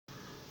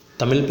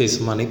தமிழ்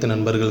பேசும் அனைத்து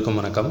நண்பர்களுக்கும்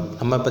வணக்கம்.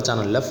 நம்ம இப்போ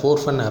சேனலில்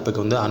ஃபோர் ஃபன்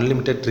ஆப்புக்கு வந்து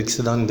அன்லிமிட்டெட் ட்ரிக்ஸ்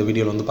தான் இந்த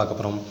வீடியோவில் வந்து பார்க்க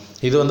போகிறோம்.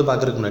 இது வந்து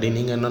பார்க்குறதுக்கு முன்னாடி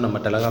நீங்கள் இன்னும்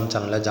நம்ம டெலகிராம்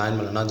சேனலில் ஜாயின்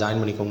பண்ணலன்னா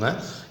ஜாயின் பண்ணிக்கோங்க.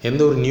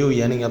 எந்த ஒரு நியூ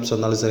ஏர்னிங் ஆப்ஸ்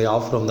வந்தாலும் சரி,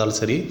 ஆஃபர் வந்தாலும்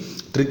சரி,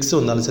 ட்ரிக்ஸ்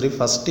வந்தாலும் சரி,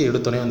 ஃபஸ்ட்டு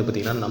எடுத்தோடனே வந்து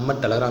பார்த்திங்கன்னா நம்ம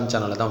டெலகிராம்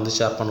சேனலில் தான் வந்து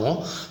ஷேர்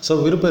பண்ணுவோம்.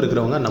 ஸோ விருப்பம்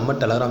இருக்கிறவங்க நம்ம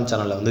டெலகிராம்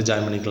சேனலில் வந்து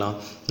ஜாயின் பண்ணிக்கலாம்.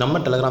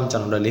 நம்ம டெலகிராம்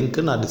சேனலோட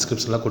லிங்க் நான்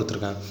டிஸ்கிரிப்ஷனில்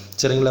கொடுத்துருக்கேன்.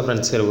 சரிங்களா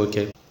ஃப்ரெண்ட்ஸ்? சரி,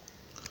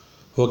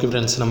 ஓகே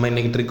ஃப்ரெண்ட்ஸ், நம்ம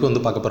இன்றைக்கி ட்ரிக்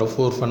வந்து பார்க்க போகிறோம்.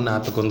 ஃபோர் ஃபன்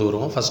ஆப்புக்கு வந்து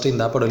வரும். ஃபஸ்ட்டு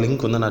இந்த ஆப்போட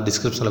லிங்க் வந்து நான்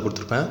டிஸ்கிரிப்ஷனில்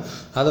கொடுத்துருப்பேன்.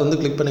 அதை வந்து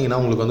கிளிக் பண்ணிங்கன்னா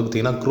உங்களுக்கு வந்து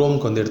பார்த்திங்கன்னா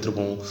க்ரோமுக்கு வந்து எடுத்துகிட்டு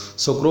போகும்.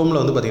 ஸோ க்ரோமில்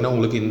வந்து பார்த்திங்கன்னா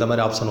உங்களுக்கு இந்த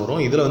மாதிரி ஆப்ஷன்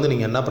வரும். இதில் வந்து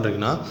நீங்கள் என்ன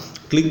பண்ணுறீங்கன்னா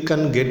கிளிக்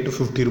அண்ட் கெட்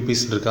 50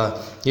 rupees இருக்கா,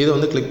 இதை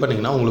வந்து கிளிக்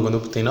பண்ணிங்கன்னா உங்களுக்கு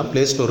வந்து பார்த்திங்கன்னா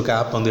ப்ளே ஸ்டோருக்கு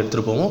ஆப் வந்து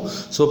எடுத்துகிட்டு போகும்.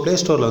 ஸோ ப்ளே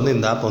ஸ்டோரில் வந்து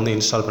இந்த ஆப் வந்து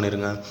இன்ஸ்டால்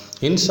பண்ணிடுங்க.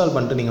 இன்ஸ்டால்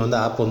பண்ணிட்டு நீங்கள் வந்து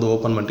ஆப் வந்து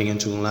ஓப்பன் பண்ணிட்டீங்கன்னு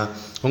வச்சுக்கோங்களேன்.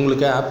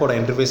 உங்களுக்கு ஆப்போட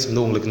இன்டர்ஃபேஸ்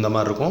வந்து உங்களுக்கு இந்த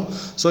மாதிரி இருக்கும்.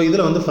 ஸோ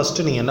இதில் வந்து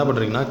ஃபஸ்ட்டு நீங்கள் என்ன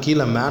பண்ணுறீங்கன்னா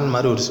கீழே மேன்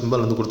மாதிரி ஒரு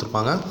சிம்பிள் வந்து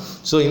கொடுத்துருப்பாங்க.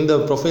 ஸோ இந்த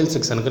ப்ரொஃபைல்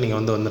செக்ஷனுக்கு நீங்கள்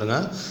வந்து வந்துடுங்க.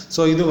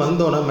 ஸோ இது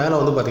வந்தோடனே மேலே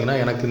வந்து பார்த்திங்கன்னா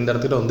எனக்கு இந்த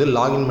இடத்துல வந்து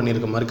லாகின்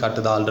பண்ணியிருக்க மாதிரி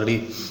காட்டுது ஆல்ரெடி.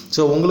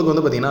 ஸோ உங்களுக்கு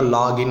வந்து பார்த்திங்கன்னா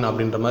லாகின்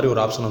அப்படின்ற மாதிரி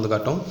ஒரு ஆப்ஷன் வந்து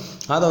காட்டும்.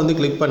 அதை வந்து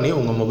கிளிக் பண்ணி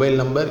உங்கள் மொபைல்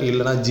நம்பர்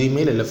இல்லைனா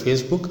ஜிமெயில் இல்லை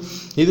ஃபேஸ்புக்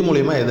இது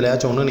மூலிமா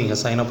எதுலையாச்சும் ஒன்று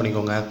நீங்கள் சைன் அப்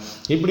பண்ணிக்கோங்க.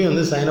 இப்படி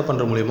வந்து சைன் அப்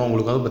பண்ணுற மூலிமா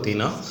உங்களுக்கு வந்து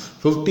பார்த்திங்கன்னா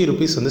 50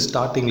 rupees வந்து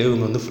ஸ்டார்டிங்லேயே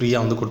இவங்க வந்து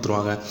ஃப்ரீயாக வந்து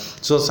கொடுத்துருவாங்க.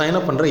 ஸோ சைன்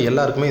அப் பண்ணுற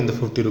எல்லாருக்குமே இந்த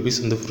 50 rupees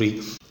வந்து ஃப்ரீ.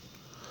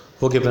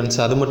 ஓகே ஃப்ரெண்ட்ஸ்,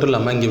 அது மட்டும்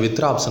இல்லாமல் இங்கே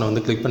வித்ரா ஆப்ஷனை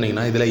வந்து கிளிக்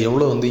பண்ணிங்கன்னா இதில்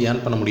எவ்வளோ வந்து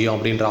ஏர்ன் பண்ண முடியும்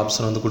அப்படின்ற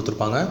ஆப்ஷன் வந்து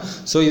கொடுத்துருப்பாங்க.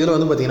 ஸோ இதில்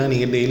வந்து பார்த்திங்கன்னா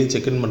நீங்கள் டெய்லி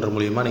செக்இன் பண்ணுற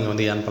மூலிமா நீங்கள்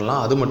வந்து ஏர்ன் பண்ணலாம்.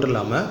 அது மட்டும்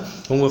இல்லாமல்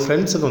உங்கள்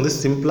ஃப்ரெண்ட்ஸுக்கு வந்து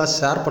சிம்பிளாக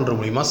ஷேர் பண்ணுற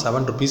மூலிமா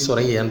 7 rupees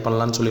வரை ஏர்ன்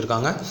பண்ணலான்னு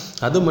சொல்லியிருக்காங்க.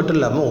 அது மட்டும்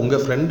இல்லாமல்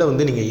உங்கள் ஃப்ரெண்டை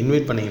வந்து நீங்கள்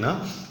இன்வைட் பண்ணிங்கன்னா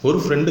ஒரு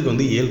ஃப்ரெண்டுக்கு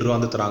வந்து 7 ரூபா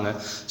வந்து தராங்க.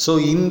 ஸோ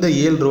இந்த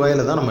 7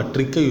 ரூபாயில் தான் நம்ம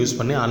ட்ரிக்கை யூஸ்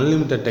பண்ணி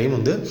அன்லிமிட்டட் டைம்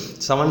வந்து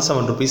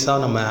 7 rupees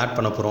நம்ம ஆட்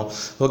பண்ண போகிறோம்.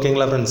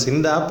 ஓகேங்களா ஃப்ரெண்ட்ஸ்?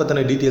 இந்த ஆப்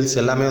பற்றின டீட்டெயில்ஸ்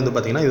எல்லாமே வந்து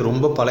பார்த்திங்கன்னா இது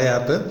ரொம்ப பழைய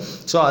ஆப்பு.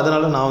 ஸோ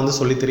அதனால் நான் வந்து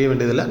சொல்லி தெரிய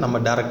வேண்டியதில்லை. நம்ம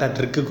டேரெக்டாக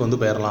ட்ரிக்குக்கு வந்து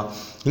போயிடலாம்.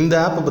 இந்த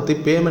ஆப்பை பற்றி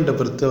பேமெண்ட்டை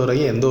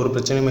பொறுத்தவரையும் எந்த ஒரு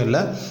பிரச்சனையுமே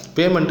இல்லை.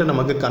 பேமெண்ட்டு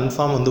நமக்கு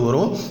கன்ஃபார்ம் வந்து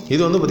வரும்.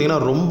 இது வந்து பார்த்திங்கன்னா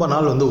ரொம்ப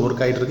நாள் வந்து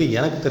ஒர்க் ஆகிட்டு இருக்குது.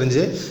 எனக்கு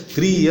தெரிஞ்சு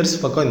 3 years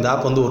பக்கம் இந்த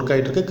ஆப் வந்து ஒர்க்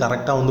ஆகிட்டு இருக்குது.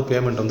 கரெக்டாக வந்து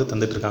பேமெண்ட் வந்து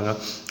தந்துட்டுருக்காங்க.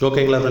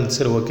 ஓகேங்களா ஃப்ரெண்ட்ஸ்?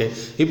 சரி, ஓகே.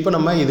 இப்போ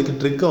நம்ம இதுக்கு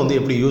ட்ரிக்கை வந்து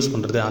எப்படி யூஸ்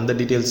பண்ணுறது அந்த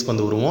டீட்டெயில்ஸ்க்கு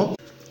வந்து வருவோம்.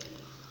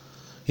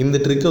 இந்த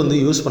ட்ரிக்கை வந்து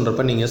யூஸ்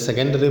பண்ணுறப்ப நீங்கள்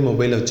செகண்டரி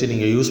மொபைலை வச்சு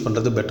நீங்கள் யூஸ்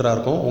பண்ணுறது பெட்டராக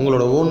இருக்கும்.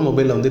 உங்களோட ஓன்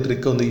மொபைலில் வந்து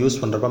ட்ரிக்கை வந்து யூஸ்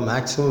பண்ணுறப்ப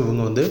மேக்ஸிமம்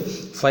இவங்க வந்து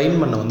ஃபைன்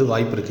பண்ண வந்து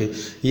வாய்ப்பு இருக்குது.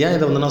 ஏன்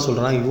இதை வந்து நான்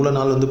சொல்கிறேன்னா, இவ்வளோ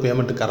நாள் வந்து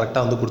பேமெண்ட்டு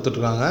கரெக்டாக வந்து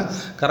கொடுத்துட்ருக்காங்க.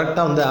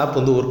 கரெக்டாக வந்து ஆப்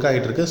வந்து ஒர்க்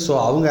ஆகிட்டு இருக்குது. ஸோ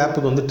அவங்க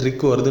ஆப்புக்கு வந்து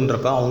ட்ரிக்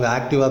வருதுன்றப்ப அவங்க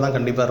ஆக்டிவாக தான்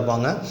கண்டிப்பாக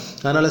இருப்பாங்க.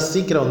 அதனால்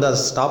சீக்கிரம் வந்து அதை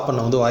ஸ்டாப்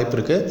பண்ண வந்து வாய்ப்பு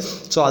இருக்குது.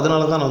 ஸோ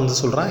அதனால தான் நான் வந்து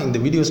சொல்கிறேன். இந்த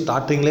வீடியோ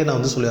ஸ்டார்டிங்லேயே நான்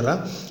வந்து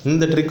சொல்லிடுறேன்.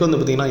 இந்த ட்ரிக் வந்து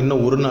பார்த்திங்கன்னா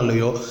இன்னும் ஒரு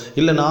நாள்லையோ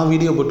இல்லை நான்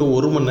வீடியோ போட்டு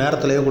 1 மணி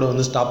நேரத்துலேயோ கூட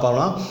வந்து ஸ்டாப்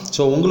ஆகலாம்.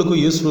 ஸோ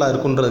உங்களுக்கும் யூஸ்ஃபுல்லாக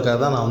இருக்குன்றதுக்காக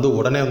தான் நான் வந்து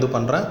உடனே வந்து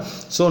பண்ணுறேன்.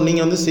 ஸோ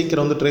நீங்கள் வந்து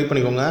சீக்கிரம் வந்து ட்ரை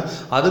பண்ணிக்கோங்க.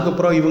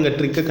 அதுக்கப்புறம் இவங்க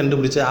ட்ரிக்கை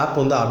கண்டுபிடிச்சி ஆப்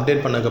வந்து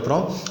அப்டேட்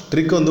பண்ணதுக்கப்புறம்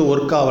ட்ரிக் வந்து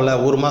ஒர்க் ஆகலை,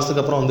 1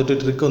 மாதத்துக்கு அப்புறம் வந்துட்டு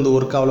ட்ரிக் வந்து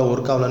ஒர்க்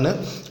ஆகலைன்னு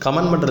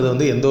கமெண்ட் பண்ணுறது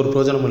வந்து எந்த ஒரு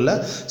பிரயோஜனமும் இல்லை.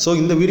 ஸோ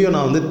இந்த வீடியோ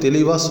நான் வந்து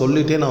தெளிவாக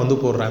சொல்லிகிட்டே நான் வந்து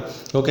போடுறேன்.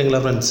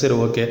 ஓகேங்களா ஃப்ரெண்ட்ஸ்? சரி,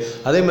 ஓகே.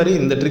 அதே மாதிரி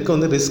இந்த ட்ரிக்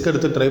வந்து ரிஸ்க்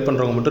எடுத்து ட்ரை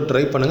பண்ணுறவங்க மட்டும்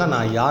ட்ரை பண்ணுங்கள்.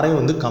 நான்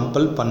யாரையும் வந்து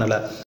கம்பல் பண்ணலை.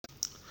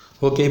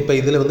 ஓகே, இப்போ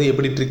இதில் வந்து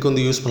எப்படி ட்ரிக்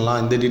வந்து யூஸ் பண்ணலாம்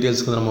இந்த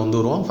டீட்டெயில்ஸ்க்கு வந்து நம்ம வந்து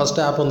வருவோம்.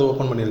 ஃபஸ்ட்டு ஆப் வந்து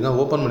ஓப்பன் பண்ணிடுங்க.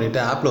 ஓப்பன் பண்ணிவிட்டு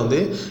ஆப்பில் வந்து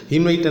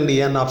இன்வைட் அண்ட்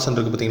ஏர்ன் ஆப்ஷன்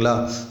இருக்குது பார்த்தீங்களா?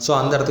 ஸோ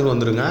அந்த இடத்துக்கு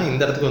வந்துடுங்க.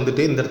 இந்த இடத்துக்கு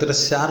வந்துட்டு இந்த இடத்துல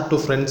share to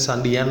friends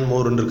and earn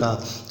மோர்னு இருக்கா?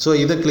 ஸோ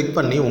இதை கிளிக்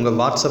பண்ணி உங்கள்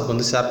வாட்ஸ்அப்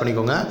வந்து ஷேர்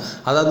பண்ணிக்கோங்க.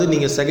 அதாவது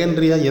நீங்கள்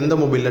செகண்டரியாக எந்த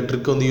மொபைலில்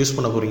ட்ரிக் வந்து யூஸ்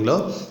பண்ண போகிறீங்களோ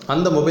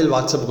அந்த மொபைல்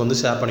வாட்ஸ்அப்புக்கு வந்து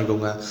ஷேர்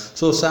பண்ணிக்கோங்க.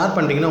 ஸோ ஷேர்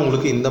பண்ணிட்டீங்கன்னா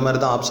உங்களுக்கு இந்த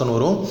மாதிரி தான் ஆப்ஷன்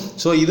வரும்.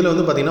 ஸோ இதில்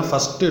வந்து பார்த்திங்கன்னா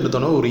ஃபஸ்ட்டு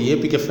எடுத்தோன்னே ஒரு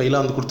ஏபிகே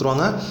ஃபைலாக வந்து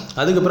கொடுத்துருவாங்க.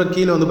 அதுக்கப்புறம்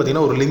கீழே வந்து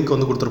பார்த்திங்கன்னா ஒரு லிங்க்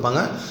வந்து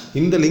கொடுத்துருப்பாங்க.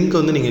 இந்த லிங்க்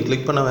வந்து நீங்கள்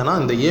கிளிக் பண்ண வேணாம்.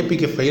 இந்த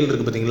ஏபிகே ஃபைல்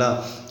இருக்குது பார்த்தீங்களா,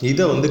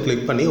 இதை வந்து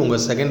கிளிக் பண்ணி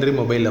உங்கள் செகண்டரி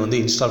மொபைலில் வந்து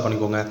இன்ஸ்டால்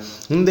பண்ணிக்கோங்க.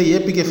 இந்த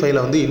ஏபிகே ஃபைலை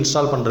வந்து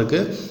இன்ஸ்டால் பண்ணுறதுக்கு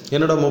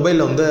என்னோட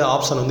மொபைலில் வந்து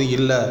ஆப்ஷன் வந்து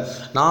இல்லை.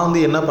 நான்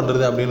வந்து என்ன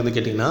பண்ணுறது அப்படின்னு வந்து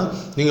கேட்டிங்கன்னா,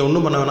 நீங்கள்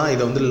ஒன்றும் பண்ண வேணாம்.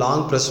 இதை வந்து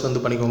லாங் ப்ரெஸ்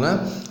வந்து பண்ணிக்கோங்க.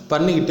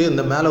 பண்ணிக்கிட்டு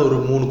இந்த மேலே ஒரு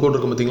 3 கோடு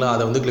இருக்கும் பார்த்தீங்களா,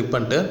 அதை வந்து கிளிக்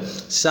பண்ணிட்டு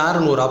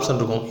ஷேர்னு ஒரு ஆப்ஷன்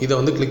இருக்கும். இதை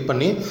வந்து கிளிக்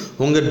பண்ணி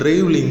உங்கள்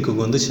டிரைவ்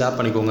லிங்க்குக்கு வந்து ஷேர்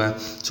பண்ணிக்கோங்க.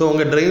 ஸோ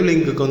உங்கள் டிரைவ்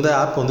லிங்க்குக்கு வந்து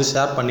ஆப் வந்து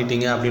ஷேர்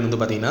பண்ணிட்டீங்க அப்படின்னு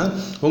வந்து பார்த்தீங்கன்னா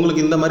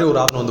உங்களுக்கு இந்த மாதிரி ஒரு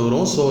ஆப்ஷன் வந்து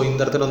வரும். ஸோ இந்த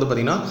இடத்துல வந்து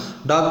பார்த்தீங்கன்னா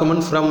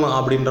டாக்குமெண்ட் ஃப்ரம்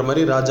அப்படின்ற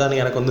மாதிரி ராஜான்னு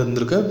எனக்கு வந்து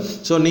இருந்திருக்கு.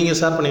 ஸோ நீங்கள்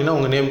ஷேர் பண்ணிங்கன்னா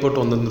உங்கள் நேம் போட்டு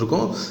வந்து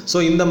வந்துருக்கும். ஸோ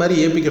இந்த மாதிரி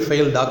ஏபிகே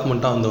ஃபைல்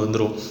டாக்குமெண்ட்டாக வந்து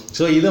வந்துடும்.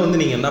 ஸோ இதை வந்து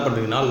நீங்கள் என்ன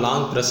பண்ணுறீங்கன்னா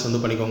லாங் ப்ரெஸ் வந்து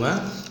பண்ணிக்கோங்க.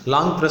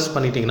 லாங் ப்ரெஸ்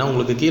பண்ணிட்டீங்கன்னா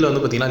உங்களுக்கு கீழே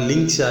வந்து பார்த்தீங்கன்னா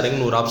லிங்க்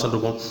ஷேரிங்னு ஒரு ஆப்ஷன்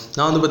இருக்கும்.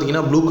 நான் வந்து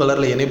பார்த்தீங்கன்னா ப்ளூ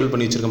கலரில் எனேபிள்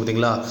பண்ணி வச்சுருக்கேன்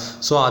பார்த்தீங்களா?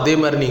 ஸோ அதே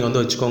மாதிரி நீங்கள்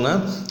வந்து வச்சுக்கோங்க.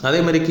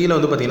 அதே மாதிரி கீழே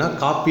வந்து பார்த்தீங்கன்னா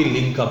காப்பி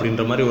லிங்க்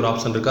அப்படின்ற மாதிரி ஒரு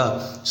ஆப்ஷன் இருக்கா?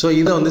 ஸோ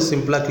இதை வந்து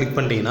சிம்பிளாக கிளிக்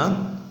பண்ணிட்டீங்கன்னா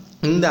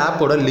இந்த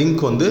ஆப்போட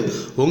லிங்க் வந்து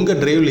உங்கள்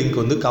டிரைவ் லிங்க்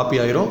வந்து காப்பி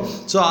ஆயிரும்.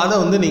 ஸோ அதை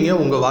வந்து நீங்கள்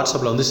உங்கள்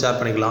வாட்ஸ்அப்பில் வந்து ஷேர்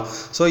பண்ணிக்கலாம்.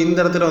 ஸோ இந்த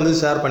இடத்துல வந்து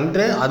ஷேர்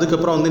பண்ணிட்டு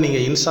அதுக்கப்புறம் வந்து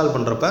நீங்கள் இன்ஸ்டால்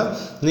பண்ணுறப்ப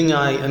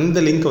நீங்கள் இந்த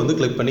லிங்க்கை வந்து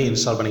கிளிக் பண்ணி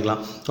இன்ஸ்டால்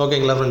பண்ணிக்கலாம்.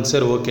 ஓகேங்களா ஃப்ரெண்ட்ஸ்?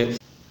 சரி, ஓகே.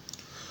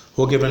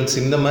 ஓகே ஃப்ரெண்ட்ஸ்,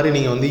 இந்த மாதிரி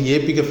நீங்கள் வந்து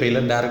ஏபிகே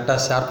ஃபைலை டேரெக்டாக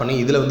ஷேர் பண்ணி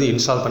இதில் வந்து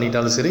இன்ஸ்டால்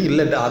பண்ணிட்டாலும் சரி,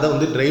 இல்லை அதை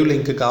வந்து டிரைவ்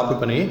லிங்க்கு காப்பி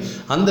பண்ணி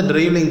அந்த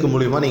டிரைவ் லிங்க்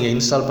மூலிமா நீங்கள்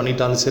இன்ஸ்டால்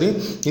பண்ணிட்டாலும் சரி,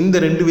 இந்த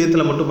 2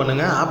 விதத்தில் மட்டும்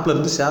பண்ணுங்கள். ஆப்பில்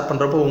இருந்து ஷேர்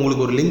பண்ணுறப்போ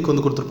உங்களுக்கு ஒரு லிங்க்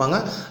வந்து கொடுத்துருப்பாங்க,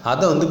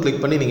 அதை வந்து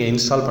கிளிக் பண்ணி நீங்கள்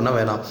இன்ஸ்டால் பண்ண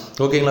வேணாம்.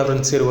 ஓகேங்களா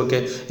ஃப்ரெண்ட்ஸ்? சரி,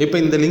 ஓகே. இப்போ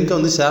இந்த லிங்க்கை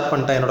வந்து ஷேர்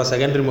பண்ணிட்டேன் என்னோட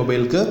செகண்டரி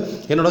மொபைலுக்கு.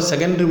 என்னோட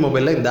செகண்டரி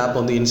மொபைலில் இந்த ஆப்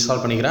வந்து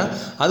இன்ஸ்டால் பண்ணிக்கிறேன்.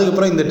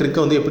 அதுக்கப்புறம் இந்த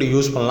ட்ரிக்கை வந்து எப்படி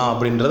யூஸ் பண்ணலாம்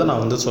அப்படின்றத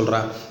நான் வந்து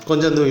சொல்கிறேன்.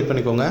 கொஞ்சம் வந்து வெயிட்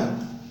பண்ணிக்கோங்க.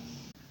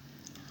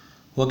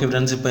 ஓகே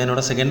ஃப்ரெண்ட்ஸ், இப்போ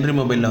என்னோட செகண்டரி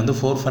மொபைலில் வந்து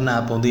 4Fun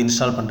ஆப் வந்து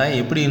இன்ஸ்டால் பண்ணிட்டேன்.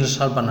 எப்படி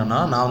இன்ஸ்டால் பண்ணேன்னா,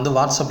 நான் வந்து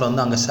வாட்ஸ்அப்பில்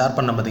வந்து அங்கே ஷேர்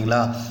பண்ணேன் பார்த்தீங்களா,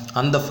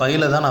 அந்த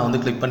ஃபைலை தான் நான் வந்து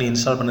கிளிக் பண்ணி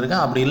இன்ஸ்டால்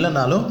பண்ணியிருக்கேன். அப்படி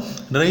இல்லைனாலும்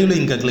டிரைவ்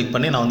லிங்கை கிளிக்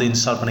பண்ணி நான் வந்து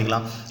இன்ஸ்டால்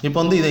பண்ணிக்கலாம். இப்போ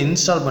வந்து இதை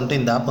இன்ஸ்டால் பண்ணிட்டு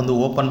இந்த ஆப் வந்து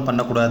ஓப்பன்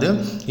பண்ணக்கூடாது.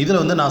 இதில்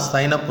வந்து நான்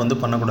சைன்அப் வந்து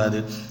பண்ணக்கூடாது.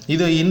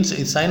 இது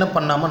சைன்அப்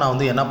பண்ணாமல் நான்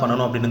வந்து என்ன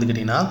பண்ணணும் அப்படின்னு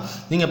கேட்டிங்கன்னா,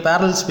 நீங்கள்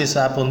பேரல் ஸ்பேஸ்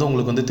ஆப் வந்து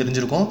உங்களுக்கு வந்து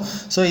தெரிஞ்சிருக்கும்.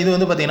 ஸோ இது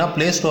வந்து பார்த்தீங்கன்னா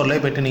ப்ளே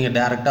ஸ்டோர்லேயே போய்ட்டு நீங்கள்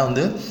டேரெக்டாக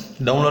வந்து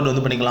டவுன்லோட்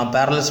வந்து பண்ணிக்கலாம்.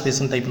 பேரல்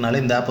ஸ்பேஸ்ன்னு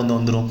டைப்னாலே இந்த ஆப் வந்து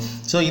வந்துடும்.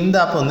 ஸோ இந்த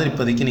ஆப் வந்து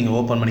இப்போதைக்கு நீங்கள்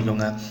ஓப்பன்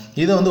பண்ணிக்கோங்க.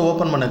 இதை வந்து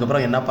ஓப்பன்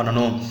பண்ணதுக்கப்புறம் என்ன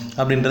பண்ணணும்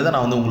அப்படின்றத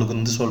நான் வந்து உங்களுக்கு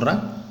வந்து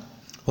சொல்கிறேன்.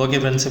 ஓகே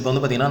ஃப்ரெண்ட்ஸ், இப்போ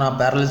வந்து பார்த்தீங்கன்னா நான்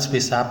பேரல்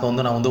ஸ்பேஸ் ஆப்பை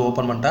வந்து நான் வந்து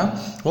ஓப்பன் பண்ணிட்டேன்.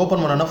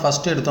 ஓப்பன் பண்ணோன்னா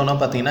ஃபஸ்ட்டு எடுத்தோன்னா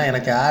பார்த்தீங்கன்னா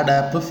எனக்கு ஆட்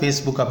ஆப்பு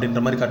ஃபேஸ்புக் அப்படின்ற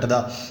மாதிரி காட்டுதா?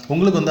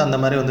 உங்களுக்கு வந்து அந்த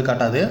மாதிரி வந்து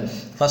காட்டாது.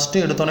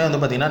 ஃபஸ்ட்டு எடுத்தோன்னே வந்து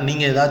பார்த்தீங்கன்னா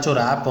நீங்கள் ஏதாச்சும்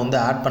ஒரு ஆப்பை வந்து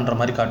ஆட் பண்ணுற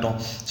மாதிரி காட்டும்.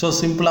 ஸோ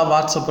சிம்பிளாக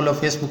வாட்ஸ்அப்பில்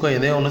ஃபேஸ்புக்கோ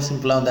எதோ ஒன்று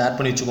சிம்பிளாக வந்து ஆட்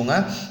பண்ணி வச்சுக்கோங்க.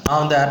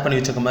 நான் வந்து ஆட் பண்ணி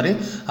வச்சுக்க மாதிரி.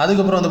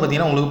 அதுக்கப்புறம் வந்து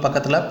பார்த்தீங்கன்னா உங்களுக்கு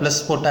பக்கத்தில் ப்ளஸ்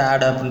போட்ட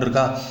ஆட் ஆப்னு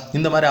இருக்கா,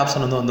 இந்த மாதிரி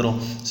ஆப்ஷன் வந்து வந்துடும்.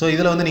 ஸோ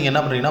இதில் வந்து நீங்கள்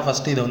என்ன பண்ணுறீங்கன்னா,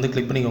 ஃபஸ்ட்டு இதை வந்து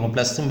கிளிக் பண்ணிக்கோங்க.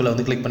 ப்ளஸ் சிம்பிளை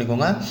வந்து கிளிக்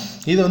பண்ணிக்கோங்க.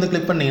 இதை வந்து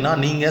கிளிக் பண்ணிங்கன்னா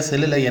நீங்கள்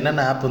செல்லில்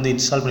என்னென்ன ஆப் வந்து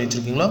இன்ஸ்டால் பண்ணி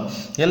வச்சுருக்கீங்களோ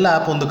எல்லா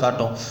ஆப் வந்து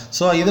காட்டும்.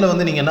 ஸோ இதில்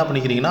வந்து நீங்கள் என்ன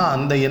பண்ணிக்கிறீங்கன்னா,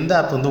 அந்த எந்த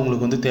ஆப் வந்து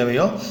உங்களுக்கு வந்து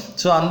தேவையோ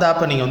ஸோ அந்த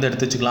ஆப்பை நீங்கள் வந்து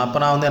எடுத்து வச்சுக்கலாம். அப்போ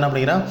நான் வந்து என்ன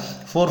பண்ணிக்கிறேன்,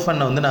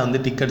 4Fun வந்து நான்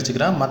வந்து டிக்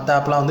அடிச்சுக்கிறேன். மற்ற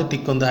ஆப்லாம் வந்து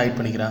டிக் வந்து ஹைட்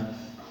பண்ணிக்கிறேன்.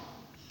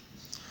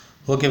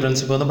 ஓகே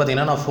ஃப்ரெண்ட்ஸ், இப்போ வந்து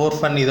பார்த்தீங்கன்னா நான்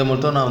 4Fun இதை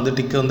மட்டும் நான் வந்து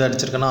டிக்கு வந்து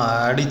அடிச்சிருக்கேன்னா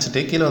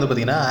அடிச்சுட்டு கீழே வந்து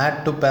பார்த்தீங்கன்னா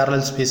ஆட் டு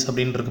பேரல் ஸ்பேஸ்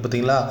அப்படின்னு இருக்குது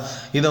பார்த்தீங்களா,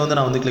 இதை வந்து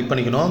நான் வந்து கிளிக்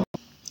பண்ணிக்கணும்.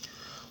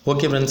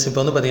 ஓகே ஃப்ரெண்ட்ஸ், இப்போ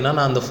வந்து பார்த்தீங்கன்னா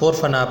நான் அந்த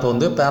 4Fun ஆப்பை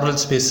வந்து பேரல்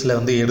ஸ்பேஸில்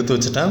வந்து எடுத்து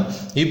வச்சுட்டேன்.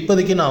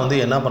 இப்போதைக்கு நான் வந்து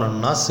என்ன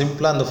பண்ணணும்னா,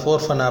 சிம்பிளாக அந்த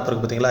 4Fun ஆப்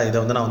இருக்குது பார்த்தீங்களா, இதை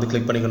வந்து நான் வந்து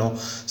கிளிக் பண்ணிக்கணும்.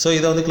 ஸோ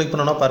இதை வந்து கிளிக்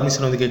பண்ணோன்னா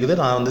பர்மிஷன் வந்து கேட்குது.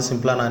 நான் வந்து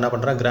சிம்பிளாக நான் என்ன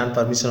பண்ணுறேன், கிராண்ட்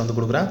பர்மிஷன் வந்து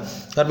கொடுக்குறேன்.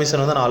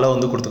 பர்மிஷன் வந்து நான் அலோ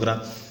வந்து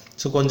கொடுத்துக்கிறேன்.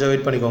 ஸோ கொஞ்சம்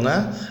வெயிட் பண்ணிக்கோங்க.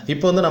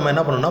 இப்போ வந்து நம்ம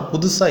என்ன பண்ணணும்னா,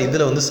 புதுசாக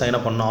இதில் வந்து சைன்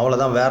அப் பண்ணணும்.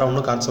 அவ்வளோதான், வேறு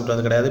ஒன்றும் கான்செப்ட்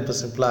வந்து கிடையாது. இப்போ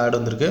சிம்பிளாக ஆட்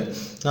வந்திருக்கு.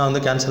 நான்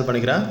வந்து கேன்சல்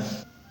பண்ணிக்கிறேன்.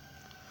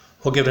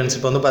 ஓகே ஃப்ரெண்ட்ஸ்,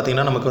 இப்போ வந்து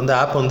பார்த்தீங்கன்னா நமக்கு வந்து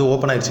ஆப் வந்து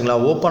ஓப்பன் ஆயிடுச்சுங்களா.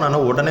 ஓப்பன்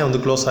ஆனால் உடனே வந்து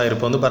க்ளோஸ்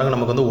ஆகிருப்போம். வந்து பாருங்கள்,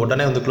 நமக்கு வந்து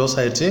உடனே வந்து க்ளோஸ்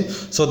ஆயிடுச்சு.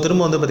 ஸோ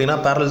திரும்ப வந்து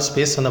பார்த்தீங்கன்னா பேரல்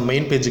ஸ்பேஸ் அந்த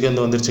மெயின் பேஜுக்கு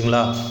வந்து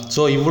வந்துருச்சுங்களா.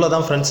 ஸோ இவ்வளோ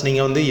தான் ஃப்ரெண்ட்ஸ்.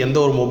 நீங்கள் வந்து எந்த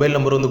ஒரு மொபைல்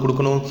நம்பர் வந்து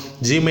கொடுக்கணும்,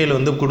 ஜிமெயில்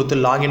வந்து கொடுத்து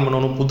லாகின்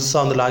பண்ணணும்,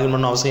 புதுசாக வந்து லாகின்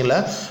பண்ணணும் அவசியம் இல்லை.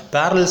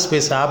 பேரல்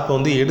ஸ்பேஸ் ஆப்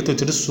வந்து எடுத்து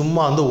வச்சுட்டு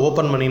சும்மா வந்து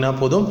ஓப்பன் பண்ணினா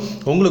போதும்,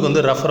 உங்களுக்கு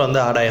வந்து ரெஃபர்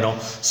வந்து ஆட் ஆயிரும்.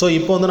 ஸோ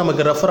இப்போ வந்து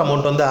நமக்கு ரெஃபர்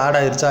அமௌண்ட் வந்து ஆட்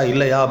ஆயிடுச்சா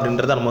இல்லையா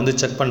அப்படின்றத நம்ம வந்து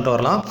செக் பண்ணிட்டு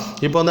வரலாம்.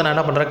 இப்போ வந்து நான்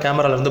என்ன பண்ணுறேன்,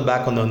 கேமராலேருந்து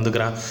பேக் வந்து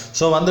வந்துக்கிறேன்.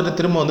 ஸோ வந்துட்டு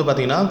திரும்ப வந்து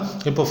பார்த்தீங்கன்னா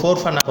இப்போ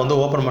 4Fun ஆப் வந்து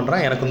ஓப்பன்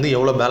பண்ணுறேன். எனக்கு வந்து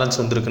எவ்வளோ பேலன்ஸ்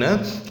வந்துருக்குன்னு.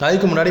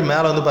 அதுக்கு முன்னாடி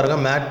மேலே வந்து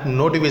பாருங்கள்,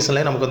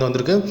 நோட்டிஃபிகேஷன்லேயே நமக்கு வந்து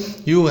வந்திருக்கு,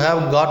 you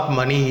have God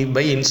money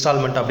by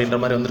instalment அப்படின்ற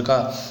மாதிரி வந்திருக்கா.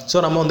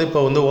 ஸோ நம்ம வந்து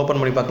இப்போ வந்து ஓப்பன்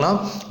பண்ணி பார்க்கலாம்.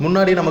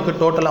 முன்னாடி நமக்கு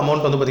டோட்டல்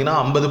அமௌண்ட் வந்து பார்த்திங்கன்னா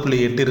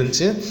 50.8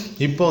 இருந்துச்சு.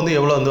 இப்போ வந்து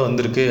எவ்வளோ வந்து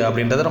வந்திருக்கு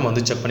அப்படின்றத நம்ம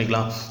வந்து செக்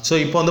பண்ணிக்கலாம். ஸோ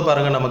இப்போ வந்து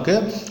பாருங்கள், நமக்கு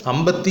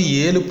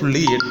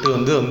 57.8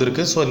 வந்து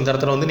வந்திருக்கு. ஸோ இந்த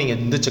இடத்துல வந்து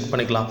நீங்கள் வந்து செக்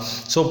பண்ணிக்கலாம்.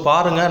 ஸோ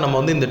பாருங்கள், நம்ம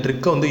வந்து இந்த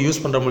ட்ரிக்கை வந்து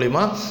யூஸ் பண்ணுற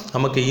மூலிமா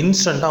நமக்கு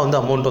இன்ஸ்டண்ட்டாக வந்து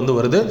அமௌண்ட் வந்து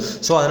வருது.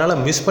 ஸோ அதனால்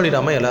மிஸ்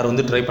பண்ணிடாமல் எல்லோரும்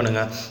வந்து ட்ரை பண்ணுங்கள்.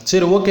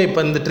 சரி, ஓகே.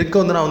 இப்போ இந்த ட்ரிக்கை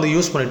வந்து நான் வந்து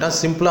யூஸ் பண்ணிட்டேன்.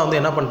 சிம்பிளாக வந்து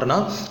என்ன பண்ணிட்டேன்னா,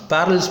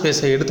 பேரல்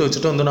ஸ்பேஸை எடுத்து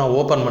வச்சுட்டு வந்து நான்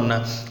ஓப்பன்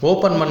பண்ணேன்.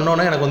 ஓப்பன்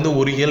பண்ணோன்னே எனக்கு வந்து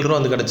ஒரு 7 ரூபா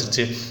வந்து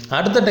கிடச்சிருச்சு.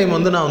 அடுத்த டைம்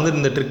வந்து நான் வந்து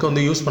இந்த ட்ரிக்கை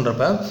வந்து யூஸ்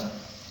பண்ணுறப்ப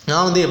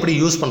நான் வந்து எப்படி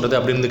யூஸ் பண்ணுறது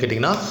அப்படின்னு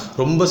கேட்டிங்கன்னா,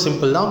 ரொம்ப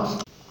சிம்பிள் தான்.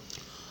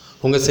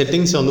 உங்கள்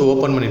செட்டிங்ஸை வந்து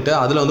ஓப்பன் பண்ணிவிட்டு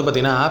அதில் வந்து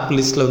பார்த்தீங்கன்னா ஆப்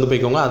லிஸ்ட்டில் வந்து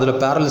போய்க்கோங்க. அதில்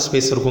பேரல்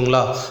ஸ்பேஸ் இருக்குங்களா,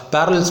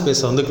 பேரல்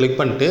ஸ்பேஸை வந்து கிளிக்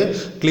பண்ணிட்டு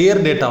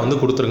கிளியர் டேட்டா வந்து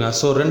கொடுத்துருங்க.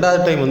 ஸோ 2வது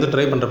டைம் வந்து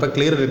ட்ரை பண்ணுறப்ப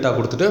கிளியர் டேட்டா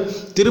கொடுத்துட்டு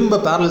திரும்ப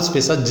பேரல்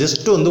ஸ்பேஸாக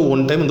ஜஸ்ட்டு வந்து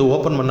 1 டைம் வந்து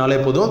ஓப்பன் பண்ணாலே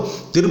போதும்,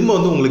 திரும்ப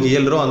வந்து உங்களுக்கு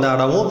 7 ரூபா வந்து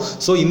ஆட் ஆகும்.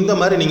 ஸோ இந்த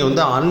மாதிரி நீங்கள்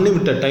வந்து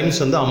அன்லிமிட்டட் டைம்ஸ்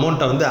வந்து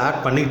அமௌண்ட்டை வந்து ஆட்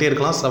பண்ணிக்கிட்டே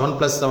இருக்கலாம்,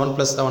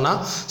 7+7+7.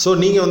 ஸோ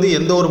நீங்கள் வந்து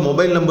எந்த ஒரு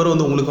மொபைல் நம்பரும்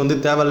வந்து உங்களுக்கு வந்து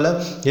தேவையில்லை,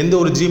 எந்த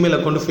ஒரு ஜிமெயில்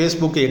அக்கௌண்ட்,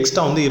 ஃபேஸ்புக்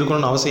எக்ஸ்ட்ரா வந்து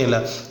இருக்கணும்னு அவசியம்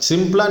இல்லை.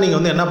 சிம்பிளாக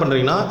நீங்கள் வந்து என்ன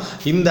பண்ணுறீங்கன்னா,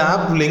 இந்த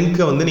ஆப் லிங்க்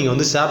வந்து நீங்கள்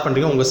வந்து ஷேர்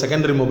பண்ணுறீங்க உங்கள்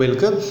செகண்டரி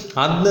மொபைலுக்கு.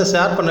 அந்த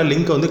ஷேர் பண்ண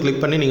லிங்க்கை வந்து கிளிக்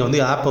பண்ணி நீங்கள் வந்து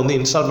ஆப்பை வந்து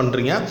இன்ஸ்டால்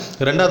பண்ணுறீங்க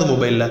 2வது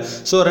மொபைலில்.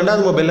 ஸோ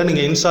 2வது மொபைலில்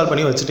நீங்கள் இன்ஸ்டால்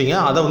பண்ணி வச்சுட்டீங்க.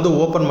 அதை வந்து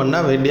ஓப்பன்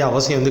பண்ண வேண்டிய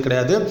அவசியம் வந்து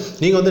கிடையாது.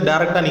 நீங்கள் வந்து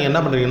டேரெக்டாக நீங்கள்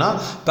என்ன பண்ணுறீங்கன்னா,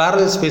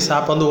 பேரல் ஸ்பேஸ்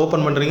ஆப் வந்து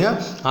ஓப்பன் பண்ணுறீங்க.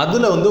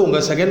 அதில் வந்து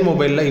உங்கள் செகண்ட்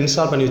மொபைலில்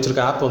இன்ஸ்டால் பண்ணி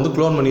வச்சுருக்க ஆப்பை வந்து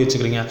க்ளோன் பண்ணி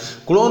வச்சுக்கிறீங்க.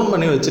 க்ளோன்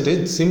பண்ணி வச்சுட்டு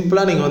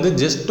சிம்பிளாக நீங்கள் வந்து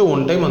ஜஸ்ட்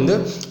 1 டைம் வந்து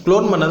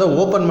க்ளோன் பண்ணதை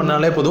ஓப்பன்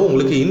பண்ணாலே போதும்,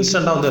 உங்களுக்கு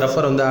இன்ஸ்டண்ட்டாக வந்து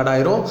ரெஃபர் வந்து ஆட்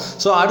ஆயிரும்.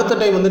 ஸோ அடுத்த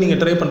டைம் வந்து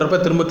நீங்கள் ட்ரை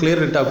பண்ணுறப்ப திரும்ப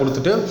கிளியர் டேட்டா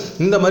கொடுத்துட்டு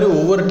இந்த மாதிரி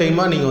ஒவ்வொரு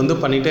டைமாக நீங்கள் வந்து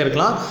பண்ணிகிட்டே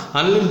இருக்கலாம்.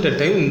 அன்லிமிட்டட்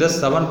டைம் இந்த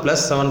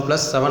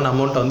 7+7+7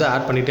 அமௌண்ட்டை வந்து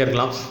ஆட் பண்ணிகிட்டே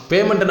இருக்கலாம்.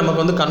 பேமெண்ட்டு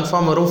நமக்கு வந்து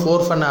கன்ஃபார்ம் வரும்.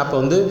 4Fun ஆப்பை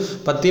வந்து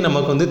பற்றி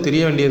நமக்கு வந்து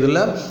தெரிய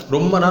வேண்டியதில்லை.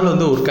 ரொம்ப நாள்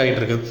வந்து ஒர்க்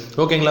ஆகிட்டு இருக்குது.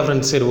 ஓகேங்களா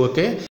ஃப்ரெண்ட்ஸ்? சரி,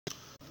 ஓகே.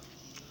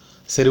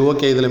 சரி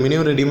ஓகே, இதில்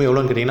மினிமம் ரெடீம்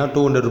எவ்வளோன்னு கேட்டிங்கன்னா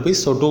 200 ருபீஸ்.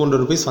 ஸோ 200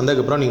 ருபீஸ்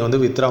வந்ததுக்கப்புறம் நீங்கள் வந்து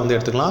வித்ரா வந்து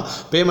எடுத்துக்கலாம்.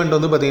 பேமெண்ட்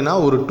வந்து பார்த்தீங்கன்னா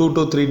ஒரு 2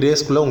 to 3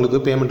 டேஸ்க்குள்ளே உங்களுக்கு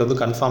பேமெண்ட் வந்து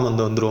கன்ஃபார்ம்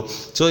வந்து வந்துடும்.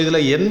 ஸோ இதில்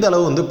எந்த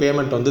அளவு வந்து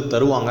பேமெண்ட் வந்து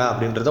தருவாங்க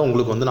அப்படின்றத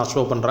உங்களுக்கு வந்து நான்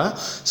ஷோ பண்ணுறேன்.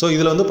 ஸோ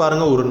இதில் வந்து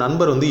பாருங்கள், ஒரு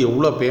நண்பர் வந்து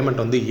எவ்வளோ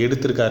பேமெண்ட் வந்து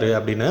எடுத்திருக்காரு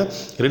அப்படின்னு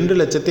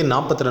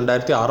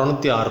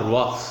 2,42,606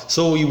 ரூபா.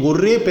 ஸோ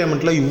ஒரே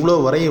பேமெண்ட்டில் இவ்வளோ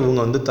வரை இவங்க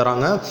வந்து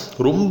தராங்க.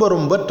 ரொம்ப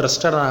ரொம்ப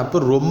ட்ரஸ்டடான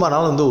ஆப்பு, ரொம்ப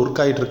நாள் வந்து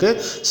ஒர்க் ஆகிட்டு இருக்கு.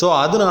 ஸோ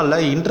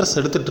அதனால இன்ட்ரெஸ்ட்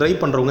எடுத்து ட்ரை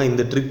பண்ணுறவங்க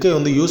இந்த ட்ரிக்கை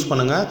வந்து யூஸ்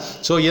பண்ணுங்கள்.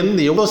 ஸோ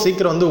எவ்வளோ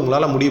சீக்கிரம் வந்து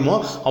உங்களால் முடியுமோ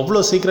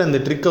அவ்வளோ சீக்கிரம் இந்த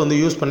ட்ரிக்கை வந்து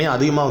யூஸ் பண்ணி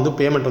அதிகமாக வந்து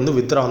பேமெண்ட் வந்து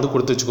வித்ரா வந்து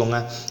கொடுத்து வச்சுக்கோங்க.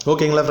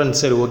 ஓகேங்களா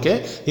ஃப்ரெண்ட்ஸ்? சரி ஓகே,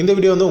 இந்த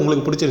வீடியோ வந்து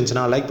உங்களுக்கு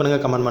பிடிச்சிருந்துச்சுன்னா லைக்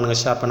பண்ணுங்கள், கமெண்ட்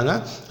பண்ணுங்கள், ஷேர் பண்ணுங்கள்.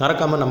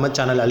 மறக்காமல் நம்ம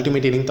சேனல்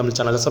அல்டிமேட் ஏர்னிங் தமிழ்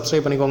சேனலை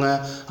சப்ஸ்கிரைப் பண்ணிக்கோங்க.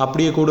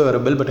 அப்படியே கூட வர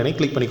பெல் பட்டனை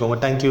கிளிக் பண்ணிக்கோங்க.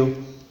 தேங்க்யூ.